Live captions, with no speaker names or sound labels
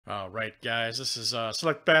All right, guys, this is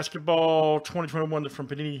Select Basketball 2021 from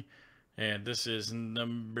Panini, and this is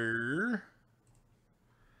number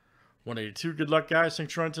 182. Good luck, guys.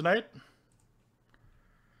 Thanks for running tonight.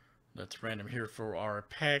 Let's random here for our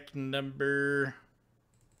pack number.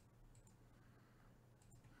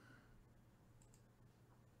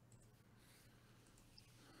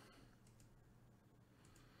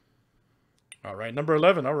 All right, number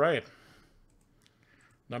 11. All right.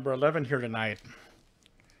 Number 11 here tonight,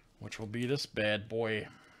 which will be this bad boy.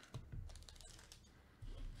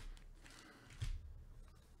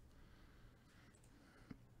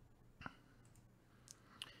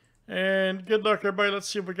 And good luck, everybody. Let's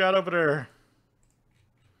see what we got over there.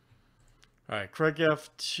 All right, Craig F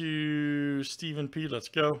to Stephen P. Let's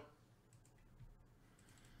go.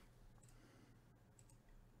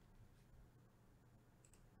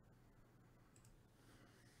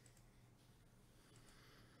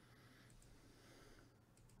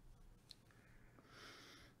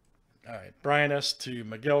 All right, Brian S to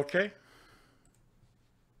Miguel K.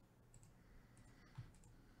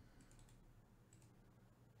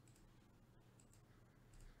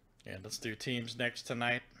 And let's do teams next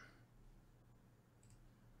tonight.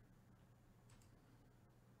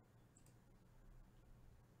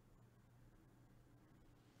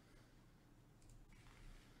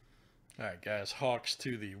 All right, guys, Hawks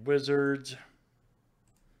to the Wizards.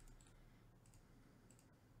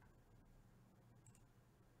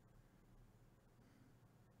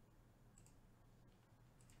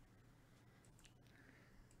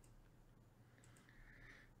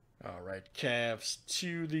 All right, Cavs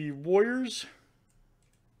to the Warriors.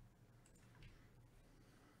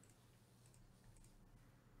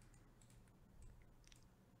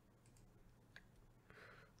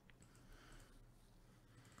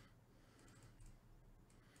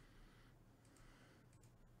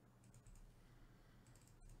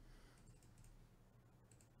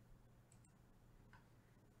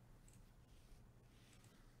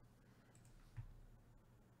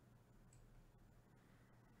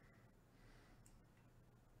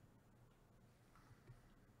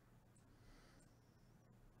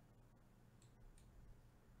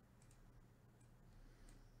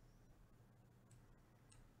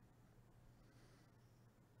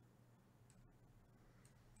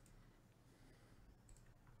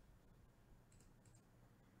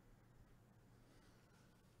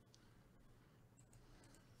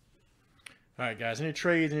 All right, guys, any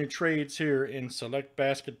trades here in Select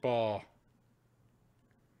Basketball?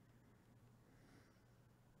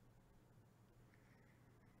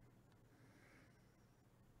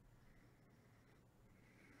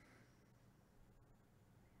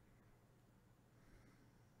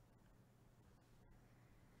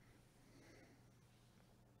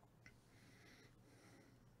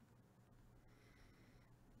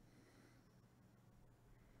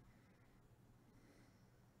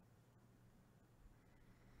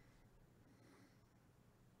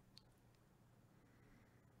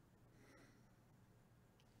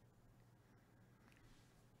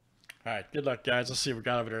 All right, good luck, guys. Let's see what we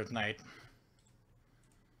got over there tonight.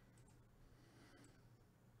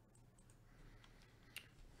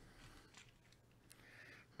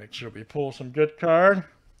 Make sure we pull some good card.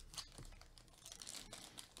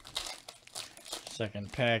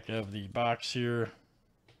 Second pack of the box here.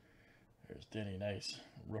 There's Denny, nice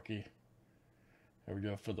rookie. There we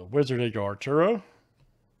go for the Wizard. There you go, Arturo.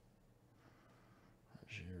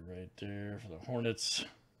 There's you right there for the Hornets.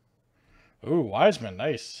 Ooh, Wiseman,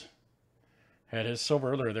 nice. Had his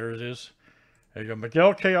silver earlier. There it is. There you go.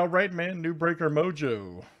 Miguel K. All right, man. New Breaker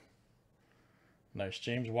Mojo. Nice.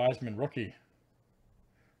 James Wiseman, rookie.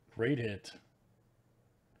 Great hit.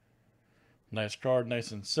 Nice card.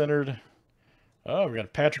 Nice and centered. Oh, we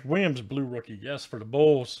got Patrick Williams, blue rookie. Yes, for the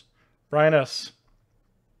Bulls. Brian S.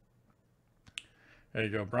 There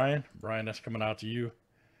you go, Brian. Brian S. coming out to you.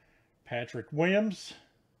 Patrick Williams.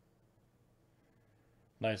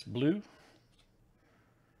 Nice blue.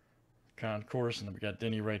 Concourse, and then we got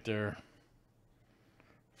Denny right there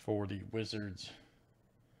for the Wizards.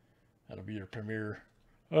 That'll be your premier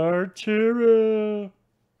Arturo.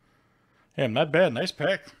 And not bad, nice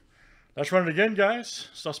pack. Let's run it again, guys.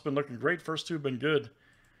 Stuff's been looking great. First two have been good.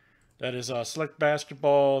 That is Select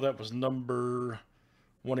Basketball. That was number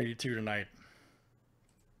 182 tonight.